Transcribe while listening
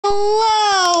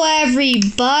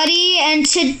everybody, and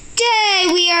today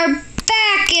we are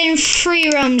back in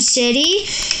Freerom City,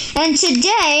 and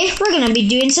today we're gonna be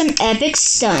doing some epic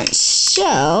stunts.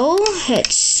 So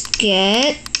let's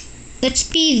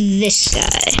be this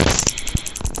guy.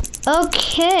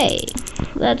 Okay,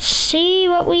 let's see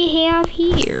what we have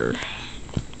here.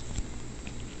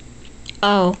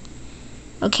 Oh,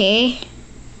 okay.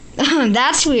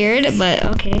 That's weird, but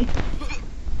okay.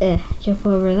 Jump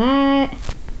over that.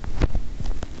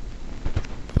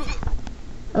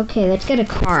 Okay, let's get a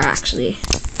car, actually.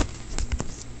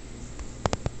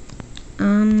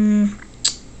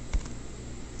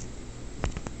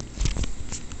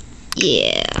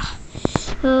 Yeah.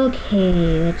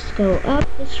 Okay, let's go up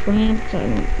this ramp, 'cause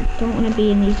I don't want to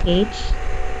be in these gates.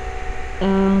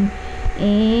 And...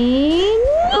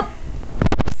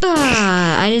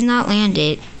 I did not land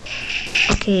it.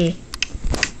 Okay.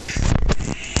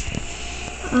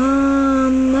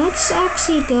 Let's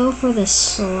actually go for the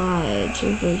slides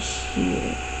over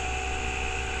here.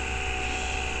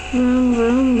 Vroom,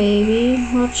 vroom, baby.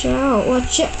 Watch out,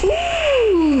 watch out.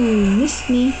 Ooh, missed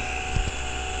me.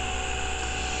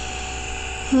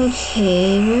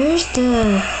 Okay, where's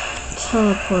the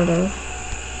teleporter?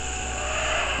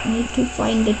 I need to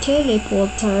find the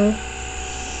teleporter.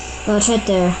 Oh, it's right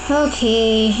there.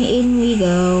 Okay, in we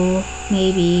go.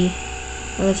 Maybe.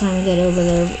 By the time we get over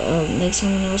there, make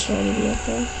someone else ready to be up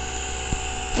there.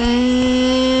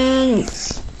 And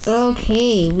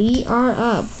okay, we are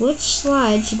up. Which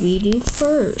slide should we do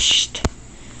first?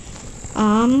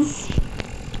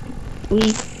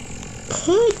 We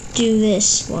could do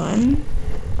this one.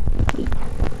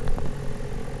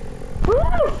 I'm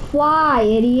gonna fly,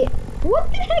 idiot. What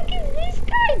the heck is this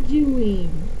guy doing?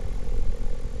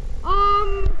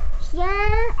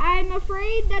 Sir, I'm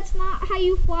afraid that's not how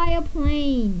you fly a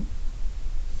plane.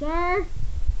 Sir?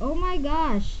 Oh my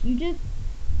gosh, you just...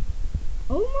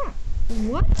 Oh my...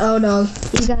 What? Oh no,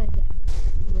 he's gotta die.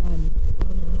 Run.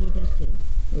 Oh no, he does too.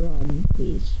 Run,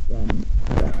 please. Run.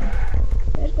 Run.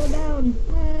 Let's go down.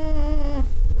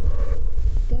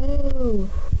 Go.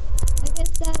 I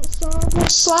guess that solves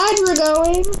which slide we're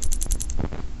going.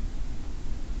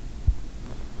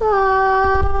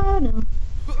 No.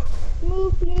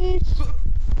 Move, please.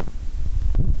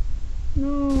 No,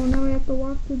 now I have to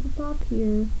walk to the top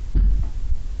here.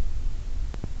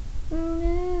 Oh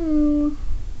no.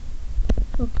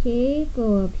 Okay,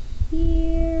 go up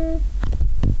here.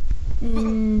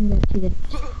 And up to the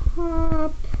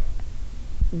top.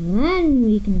 Then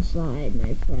we can slide,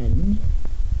 my friend.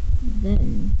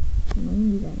 Then. And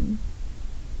only then.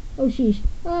 Oh, sheesh.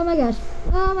 Oh my gosh.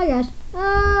 Oh my gosh.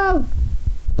 Oh!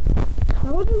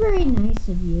 That wasn't very nice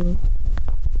of you.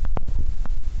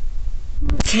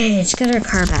 Okay, let's get our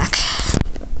car back.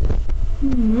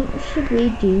 What should we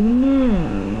do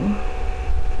now?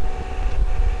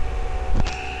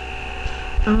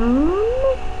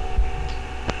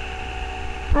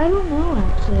 I don't know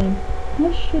actually.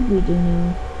 What should we do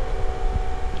now?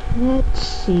 Let's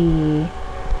see.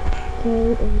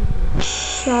 Go over.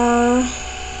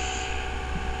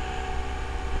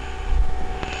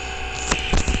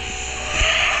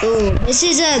 Oh, this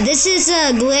is a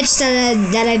glitch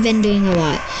that I've been doing a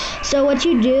lot. So what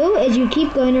you do is you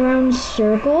keep going around in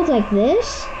circles like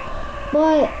this,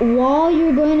 but while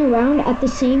you're going around at the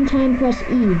same time press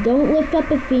E. Don't lift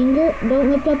up a finger. Don't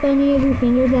lift up any of your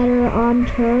fingers that are on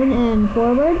turn and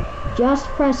forward. Just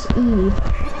press E,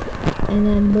 and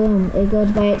then boom, it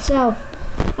goes by itself.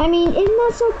 I mean, isn't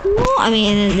that so cool? I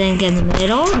mean, and then get in the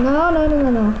middle.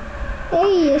 No.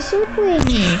 Hey, you're circling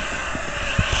me.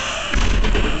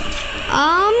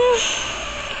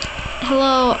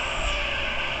 Hello.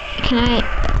 Can I?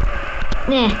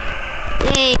 Nah.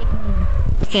 Hey.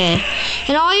 Okay.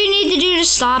 And all you need to do to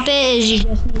stop it is you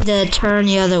just need to turn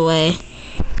the other way.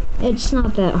 It's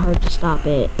not that hard to stop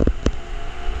it.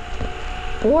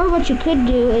 Or what you could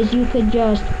do is you could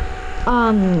just,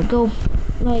 go,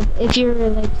 like, if you're,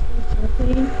 like, still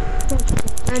circling, press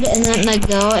forward and then let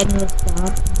go and it'll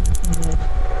stop.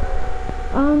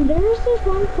 There's this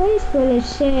one place where they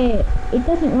say it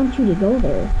doesn't want you to go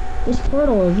there. This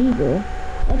portal is evil.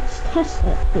 Let's test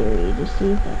that theory to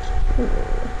see if that's true.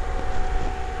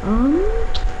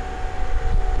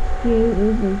 Go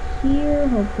over here.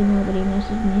 Hopefully nobody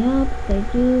messes me up. If they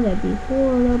do, that'd be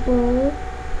horrible.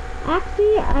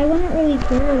 Actually, I wouldn't really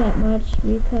care that much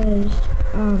because,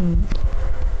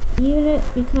 even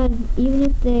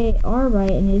if they are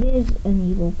right and it is an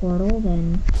evil portal,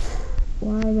 then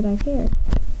why would I care?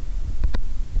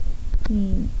 I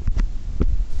mean,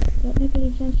 does that make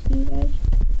any sense to you guys?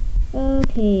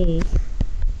 Okay.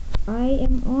 I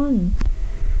am on.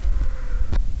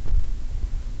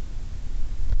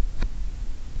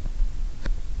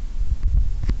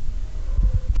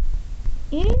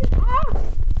 in. Ah!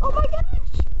 Oh my gosh!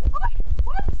 What?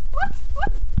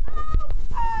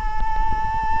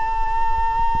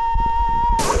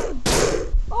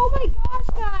 Oh my gosh,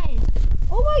 guys!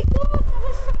 Oh my god, that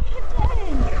was so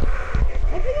intense!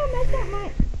 I think I messed up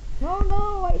my...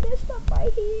 No, I messed up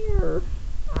right here.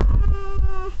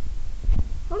 Ah!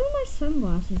 How did my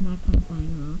sunglasses not come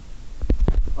flying off?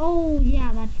 Oh,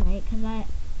 yeah, that's right, because I...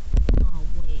 Oh,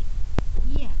 wait.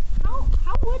 Yeah, how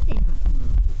would they not come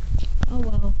off? Oh,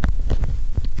 well.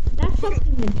 That's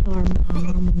something to tell our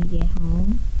mom when we get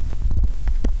home.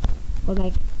 Or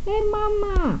like, hey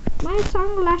mama, my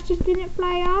sunglasses didn't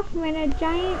fly off in a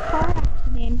giant car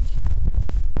accident.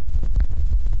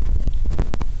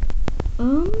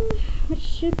 What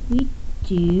should we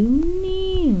do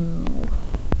now?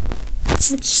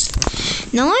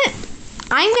 You know what?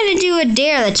 I'm gonna do a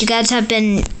dare that you guys have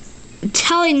been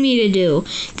telling me to do.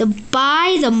 To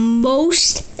buy the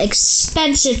most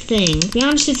expensive thing. To be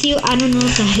honest with you, I don't know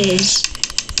what that is.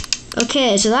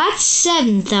 Okay, so that's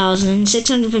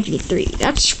 7,653.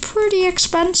 That's pretty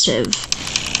expensive.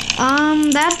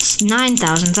 That's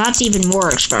 9,000. That's even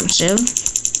more expensive.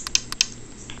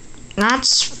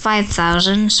 That's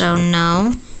 5,000, so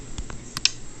no.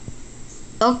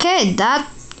 Okay, that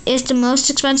is the most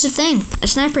expensive thing. A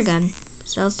sniper gun.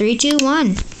 So 3, 2,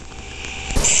 1.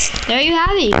 There you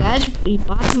have it, you guys. We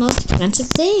bought the most expensive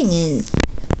thing, and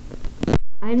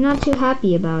I'm not too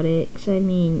happy about it, because I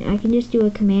mean, I can just do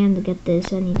a command to get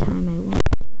this anytime I want.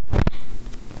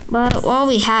 But while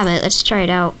we have it, let's try it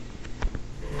out.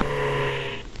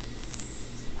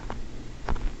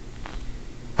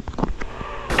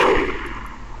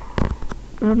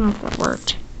 I don't know if that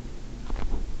worked.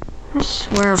 I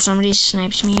swear if somebody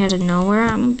snipes me out of nowhere,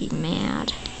 I'm gonna be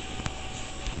mad.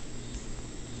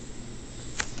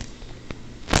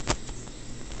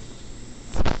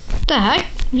 What the heck?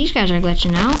 These guys are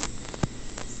glitching out.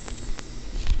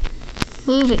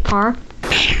 Move it, car.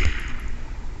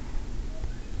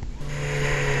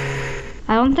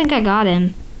 I don't think I got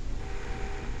him.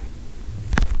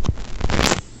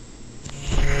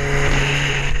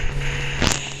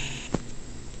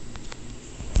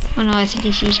 Oh no, I think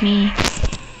he sees me.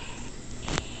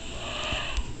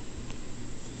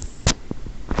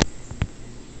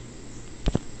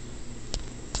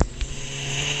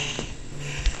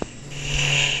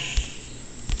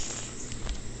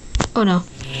 Oh no.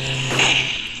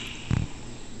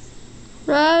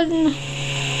 Run!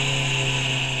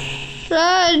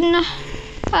 Run!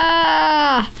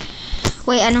 Ah!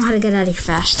 Wait, I know how to get out of here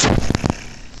fast.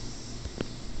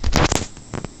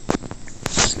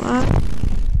 Slap.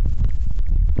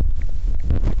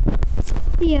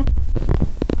 Yeah.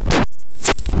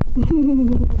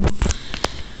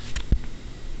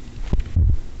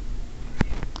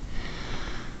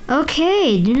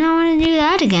 Okay, do not want to do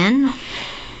that again.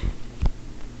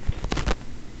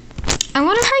 I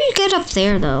wonder how you get up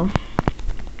there, though.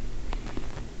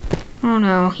 Oh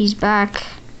no, he's back.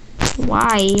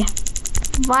 Why?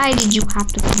 Why did you have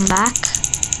to come back?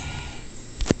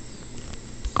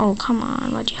 Oh, come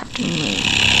on, why'd you have to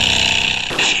move?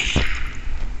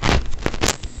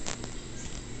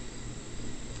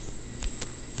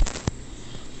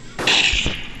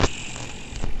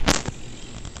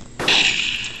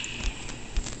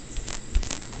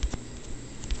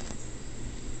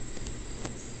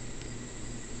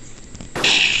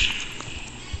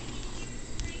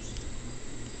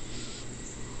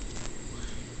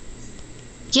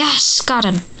 Yes, got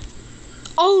him.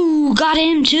 Oh, got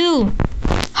him too.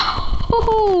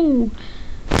 Oh.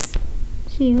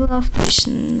 See who else we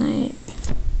snipe.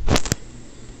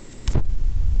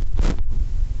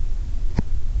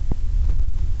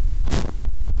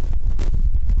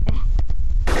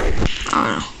 Oh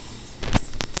no.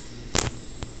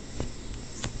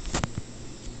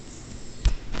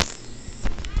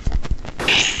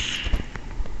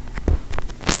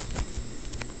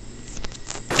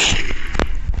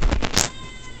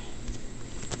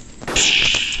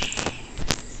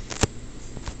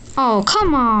 Oh,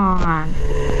 come on.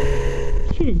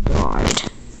 Should have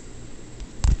died.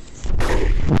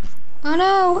 Oh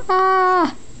no.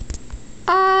 Ah.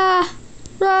 Ah.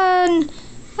 Run.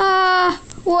 Ah.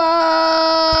 Whoa.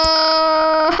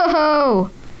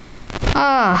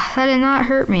 Ah, that did not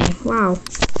hurt me. Wow.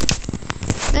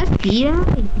 Let's get out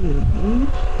of here, dude.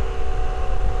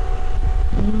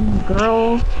 And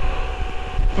girls.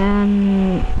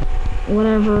 And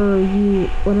whatever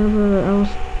else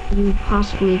you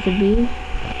possibly could be.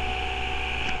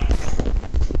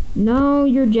 No,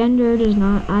 your gender does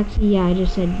not. Actually, yeah, I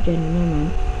just said gender. Never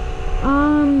mind.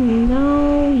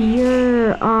 No,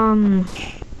 your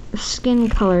skin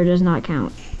color does not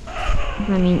count.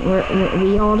 I mean,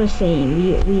 we all the same.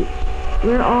 We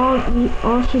all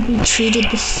should be treated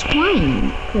the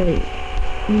same. Cause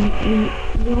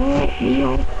we all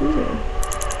here.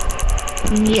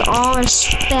 And we all are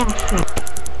special.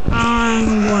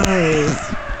 Unworried.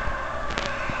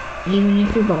 Even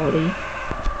if you're baldy.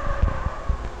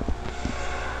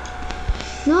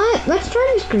 You know what? Let's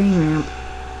try this green ramp.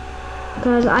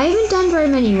 Because I haven't done very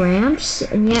many ramps,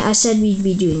 and yet I said we'd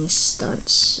be doing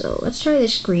stunts. So let's try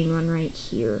this green one right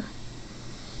here.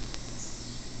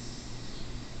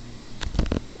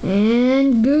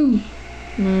 And go!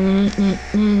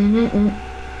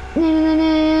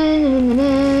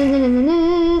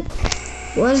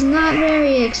 Was not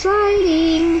very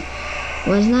exciting.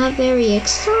 Was not very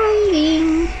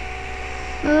exciting.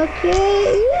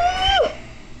 Okay. Woo!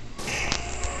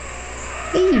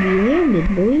 Hey, we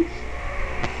landed, boys.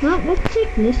 Now, let's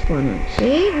take this one on.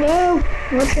 See? No!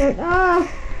 What's that? Ah!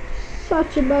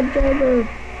 Such a bad driver.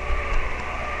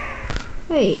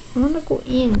 Wait, I want to go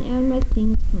in, and my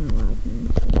thing's kind of lagging.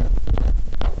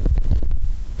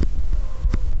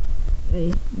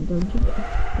 Hey, don't you go.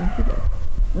 Don't you go.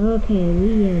 Okay,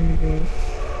 we end this.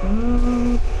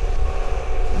 Oh,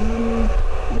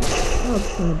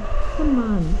 God. Come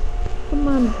on. Come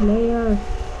on, player.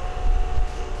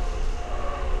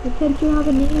 Why can't you have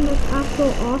a name that's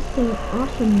actual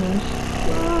awesomeness?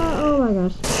 Oh my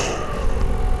gosh.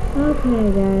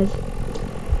 Okay, guys.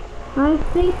 I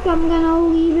think I'm gonna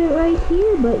leave it right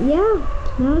here, but yeah,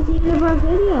 that was the end of our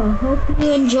video. Hope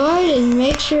you enjoyed, and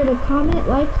make sure to comment,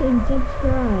 like, and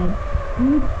subscribe.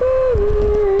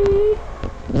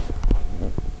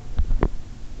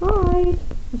 Bye.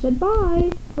 I said bye.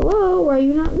 Hello, are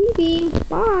you not leaving?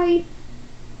 Bye.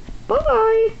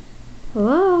 Bye.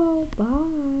 Hello,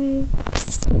 bye.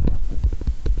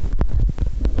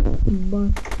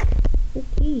 But,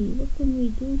 okay, what can we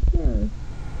do here?